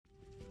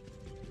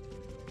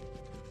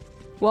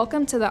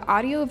Welcome to the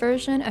audio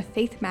version of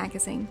Faith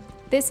Magazine.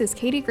 This is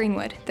Katie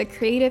Greenwood, the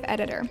creative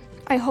editor.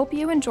 I hope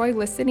you enjoy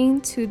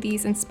listening to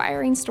these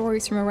inspiring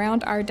stories from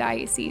around our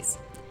diocese.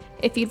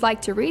 If you'd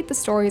like to read the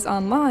stories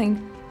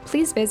online,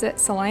 please visit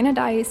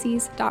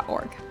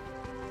salinadiocese.org.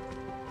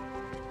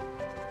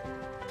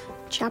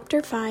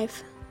 Chapter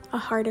 5, A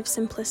Heart of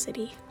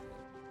Simplicity.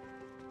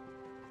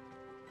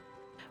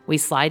 We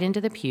slide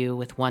into the pew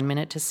with 1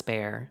 minute to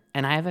spare,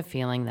 and I have a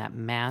feeling that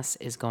Mass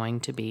is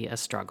going to be a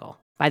struggle.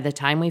 By the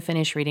time we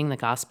finish reading the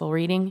Gospel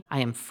reading,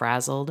 I am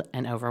frazzled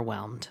and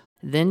overwhelmed.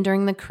 Then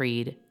during the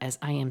Creed, as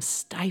I am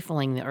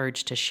stifling the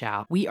urge to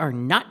shout, "We are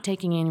not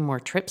taking any more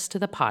trips to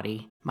the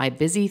potty," my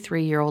busy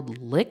 3-year-old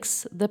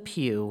licks the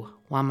pew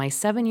while my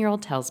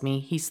 7-year-old tells me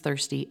he's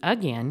thirsty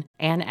again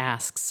and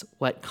asks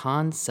what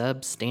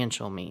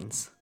consubstantial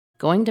means.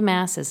 Going to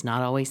Mass is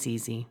not always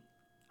easy.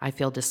 I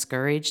feel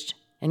discouraged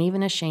and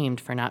even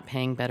ashamed for not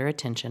paying better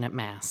attention at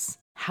Mass.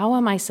 How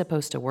am I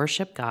supposed to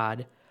worship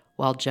God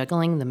while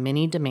juggling the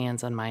many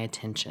demands on my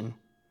attention?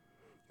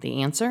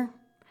 The answer?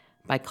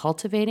 By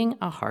cultivating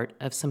a heart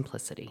of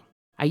simplicity.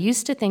 I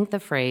used to think the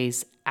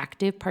phrase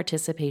active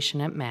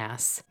participation at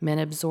Mass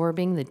meant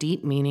absorbing the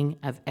deep meaning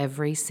of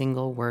every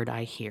single word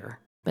I hear.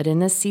 But in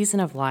this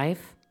season of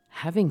life,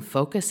 having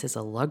focus is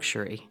a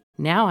luxury.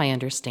 Now I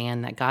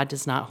understand that God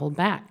does not hold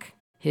back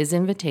His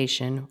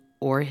invitation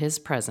or His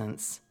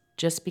presence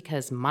just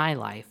because my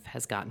life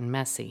has gotten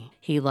messy.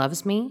 He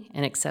loves me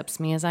and accepts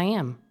me as I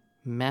am,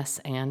 mess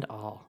and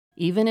all,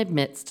 even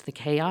amidst the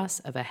chaos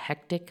of a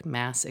hectic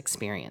Mass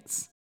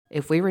experience.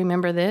 If we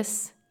remember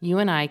this, you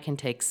and I can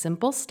take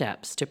simple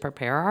steps to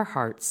prepare our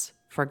hearts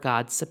for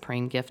God's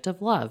supreme gift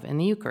of love in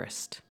the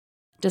Eucharist.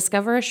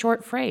 Discover a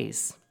short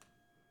phrase.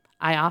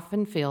 I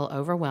often feel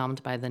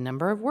overwhelmed by the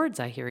number of words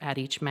I hear at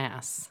each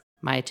Mass.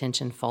 My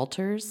attention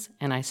falters,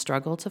 and I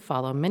struggle to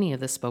follow many of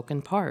the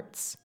spoken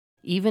parts.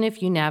 Even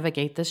if you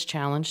navigate this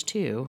challenge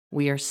too,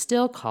 we are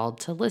still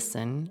called to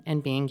listen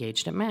and be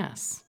engaged at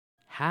Mass.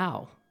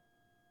 How?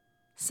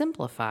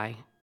 Simplify.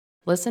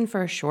 Listen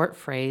for a short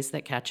phrase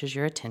that catches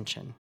your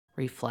attention.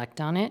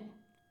 Reflect on it,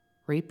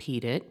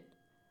 repeat it,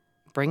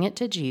 bring it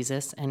to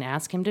Jesus and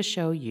ask Him to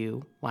show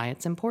you why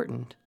it's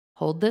important.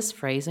 Hold this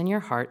phrase in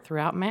your heart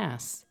throughout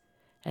Mass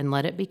and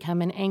let it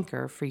become an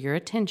anchor for your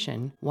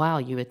attention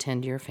while you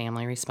attend to your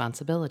family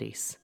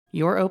responsibilities.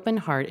 Your open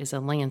heart is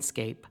a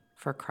landscape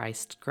for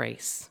Christ's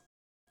grace.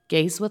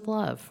 Gaze with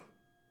love.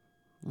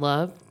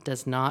 Love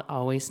does not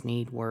always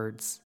need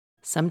words.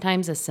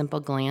 Sometimes a simple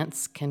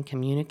glance can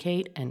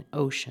communicate an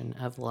ocean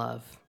of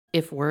love.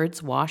 If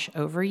words wash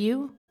over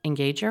you,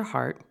 engage your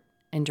heart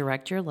and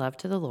direct your love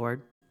to the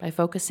Lord by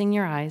focusing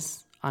your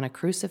eyes on a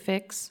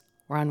crucifix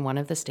or on one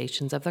of the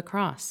stations of the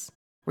cross.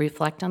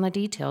 Reflect on the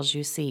details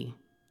you see: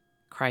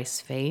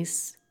 Christ's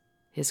face,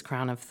 His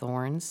crown of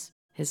thorns,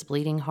 His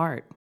bleeding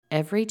heart.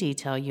 Every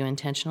detail you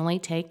intentionally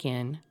take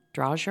in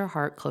draws your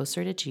heart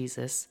closer to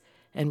Jesus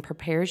and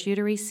prepares you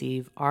to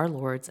receive our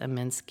Lord's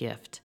immense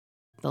gift,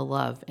 the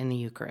love in the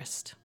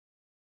Eucharist.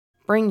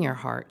 Bring your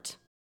heart.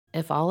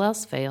 If all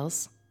else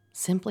fails,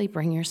 simply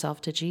bring yourself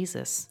to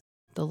Jesus.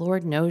 The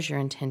Lord knows your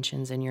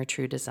intentions and your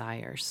true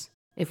desires.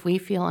 If we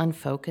feel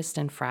unfocused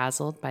and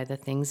frazzled by the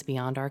things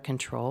beyond our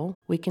control,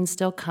 we can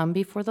still come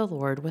before the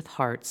Lord with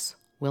hearts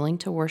willing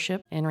to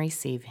worship and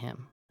receive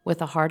Him.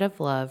 With a heart of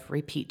love,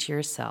 repeat to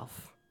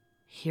yourself,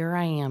 "Here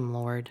I am,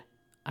 Lord.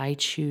 I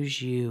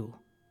choose you.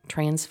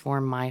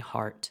 Transform my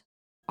heart."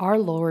 Our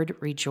Lord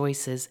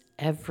rejoices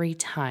every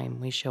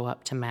time we show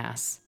up to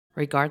Mass,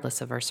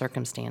 regardless of our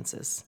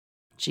circumstances.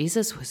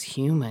 Jesus was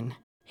human.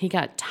 He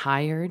got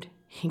tired.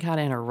 He got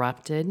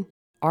interrupted.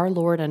 Our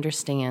Lord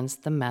understands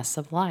the mess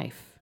of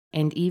life.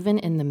 And even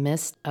in the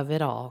midst of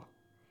it all,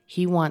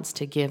 He wants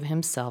to give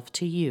Himself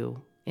to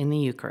you in the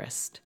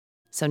Eucharist.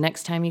 So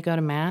next time you go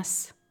to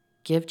Mass,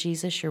 give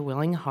Jesus your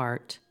willing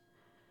heart,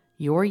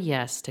 your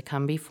yes to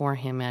come before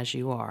Him as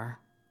you are.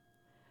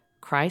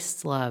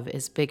 Christ's love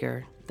is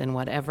bigger than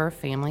whatever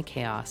family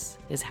chaos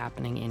is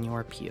happening in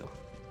your pew.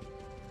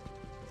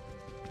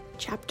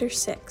 Chapter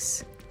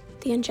 6.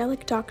 The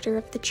Angelic Doctor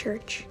of the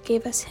Church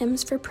gave us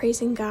hymns for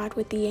praising God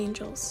with the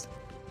angels.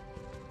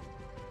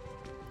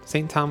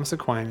 St. Thomas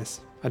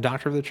Aquinas, a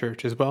doctor of the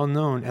Church, is well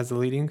known as the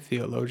leading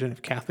theologian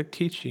of Catholic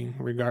teaching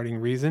regarding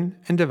reason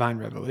and divine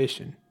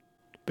revelation.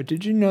 But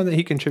did you know that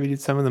he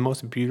contributed some of the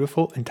most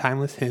beautiful and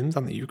timeless hymns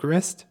on the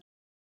Eucharist?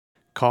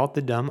 Called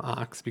the dumb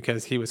ox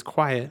because he was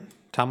quiet,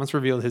 Thomas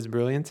revealed his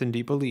brilliance and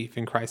deep belief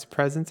in Christ's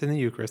presence in the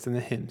Eucharist in the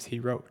hymns he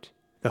wrote.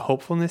 The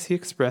hopefulness he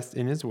expressed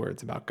in his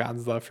words about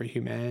God's love for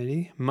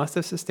humanity must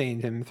have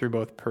sustained him through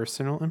both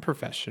personal and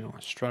professional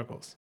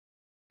struggles.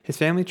 His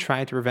family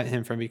tried to prevent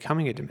him from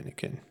becoming a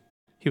Dominican.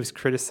 He was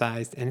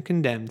criticized and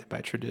condemned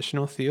by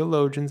traditional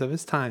theologians of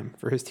his time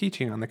for his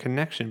teaching on the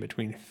connection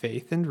between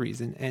faith and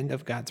reason and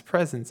of God's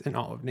presence in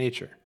all of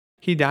nature.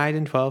 He died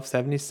in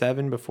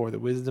 1277 before the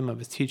wisdom of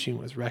his teaching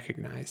was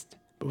recognized,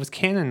 but was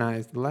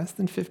canonized less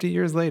than 50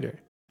 years later.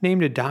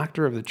 Named a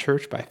doctor of the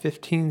Church by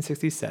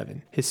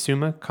 1567, his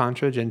Summa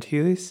Contra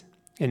Gentiles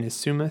and his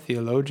Summa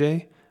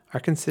Theologiae are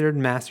considered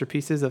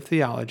masterpieces of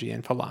theology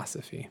and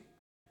philosophy.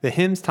 The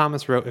hymns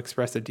Thomas wrote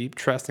express a deep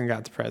trust in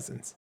God's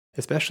presence,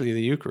 especially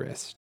the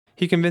Eucharist.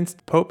 He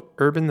convinced Pope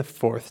Urban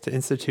IV to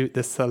institute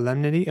the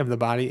Solemnity of the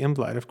Body and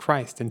Blood of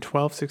Christ in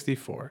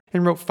 1264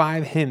 and wrote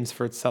 5 hymns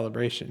for its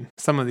celebration.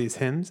 Some of these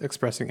hymns,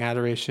 expressing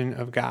adoration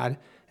of God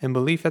and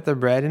belief that the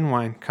bread and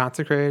wine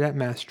consecrated at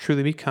Mass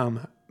truly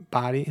become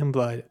body and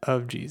blood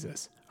of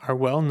Jesus, are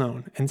well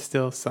known and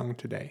still sung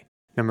today.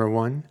 Number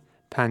 1,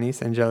 Panis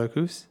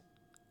Angelicus,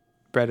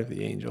 Bread of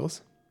the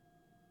Angels.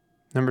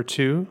 Number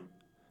 2,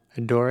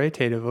 Adore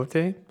te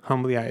devote,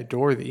 Humbly I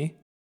adore thee.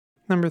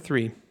 Number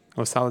 3,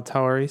 O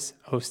Salutaris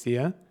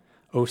Hostia,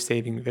 O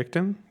Saving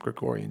Victim,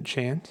 Gregorian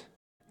chant.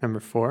 Number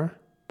 4,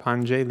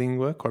 Pange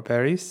Lingua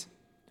Corporis,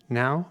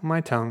 Now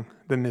my tongue,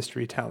 the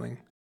mystery telling.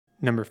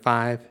 Number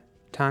 5,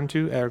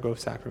 Tantu ergo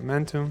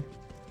sacramentum,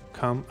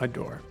 Come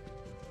adore.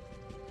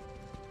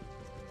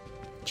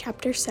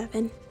 Chapter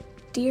 7.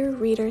 Dear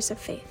Readers of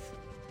Faith.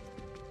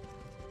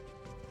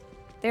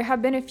 There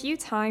have been a few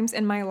times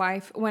in my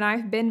life when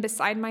I've been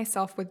beside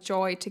myself with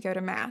joy to go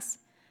to Mass.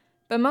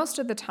 But most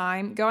of the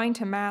time, going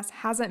to Mass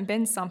hasn't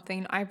been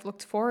something I've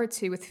looked forward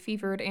to with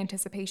fevered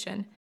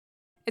anticipation.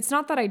 It's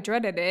not that I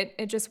dreaded it,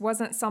 it just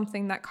wasn't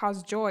something that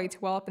caused joy to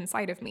well up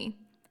inside of me.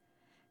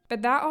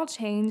 But that all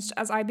changed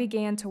as I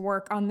began to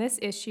work on this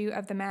issue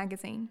of the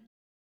magazine.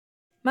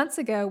 Months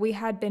ago, we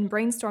had been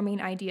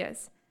brainstorming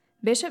ideas.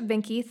 Bishop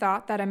Vinke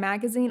thought that a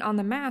magazine on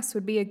the Mass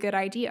would be a good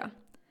idea.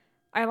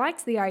 I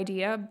liked the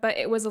idea, but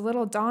it was a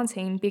little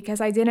daunting because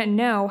I didn't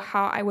know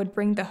how I would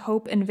bring the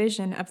hope and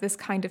vision of this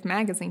kind of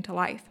magazine to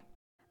life.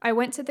 I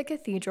went to the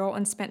cathedral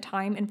and spent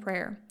time in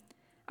prayer.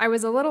 I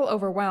was a little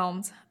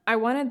overwhelmed. I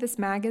wanted this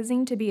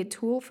magazine to be a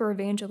tool for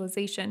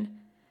evangelization,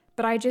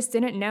 but I just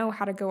didn't know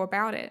how to go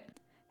about it.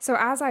 So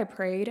as I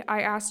prayed,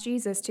 I asked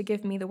Jesus to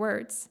give me the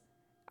words.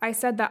 I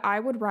said that I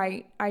would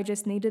write, I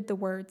just needed the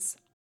words.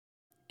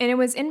 And it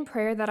was in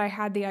prayer that I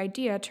had the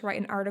idea to write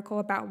an article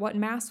about what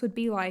Mass would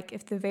be like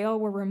if the veil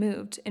were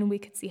removed and we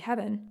could see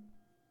heaven.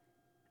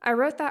 I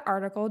wrote that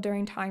article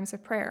during times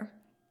of prayer.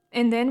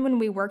 And then when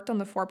we worked on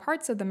the 4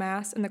 parts of the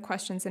Mass and the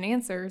questions and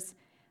answers,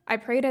 I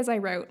prayed as I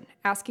wrote,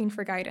 asking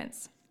for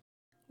guidance.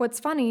 What's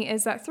funny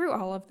is that through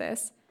all of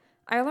this,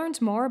 I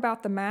learned more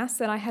about the Mass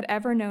than I had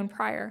ever known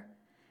prior.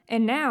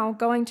 And now,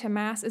 going to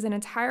Mass is an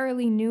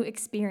entirely new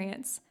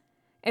experience.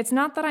 It's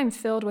not that I'm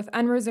filled with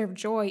unreserved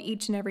joy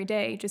each and every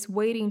day, just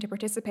waiting to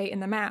participate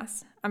in the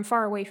Mass. I'm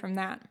far away from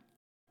that.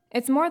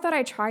 It's more that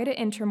I try to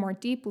enter more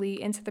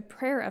deeply into the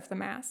prayer of the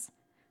Mass.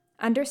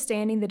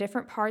 Understanding the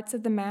different parts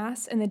of the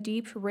Mass and the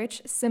deep,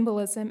 rich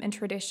symbolism and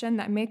tradition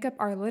that make up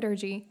our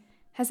liturgy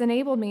has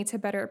enabled me to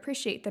better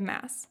appreciate the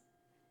Mass.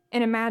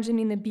 And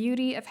imagining the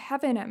beauty of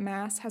heaven at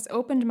Mass has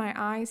opened my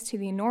eyes to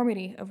the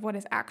enormity of what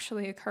is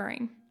actually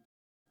occurring.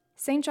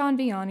 St. John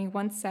Vianney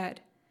once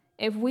said,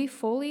 "If we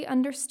fully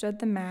understood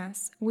the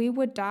Mass, we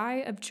would die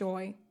of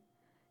joy.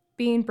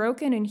 Being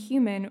broken and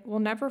human will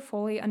never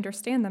fully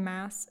understand the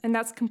Mass, and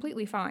that's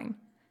completely fine.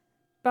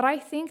 But I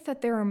think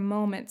that there are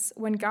moments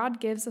when God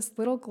gives us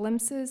little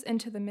glimpses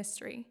into the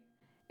mystery.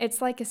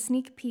 It's like a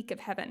sneak peek of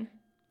heaven.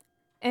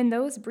 And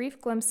those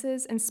brief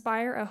glimpses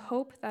inspire a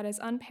hope that is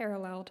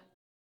unparalleled.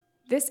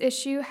 This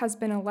issue has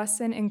been a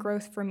lesson in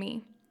growth for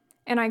me,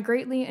 and I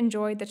greatly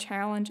enjoyed the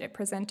challenge it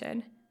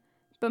presented.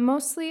 But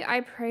mostly,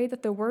 I pray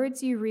that the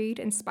words you read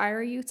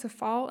inspire you to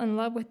fall in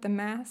love with the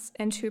Mass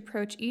and to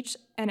approach each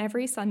and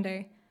every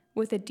Sunday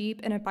with a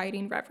deep and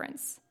abiding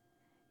reverence.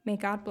 May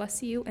God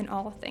bless you in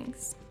all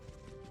things."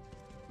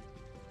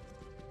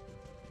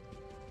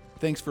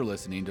 Thanks for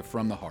listening to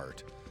From the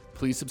Heart.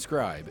 Please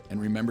subscribe and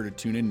remember to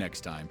tune in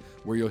next time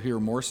where you'll hear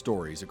more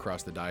stories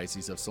across the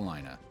Diocese of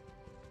Salina.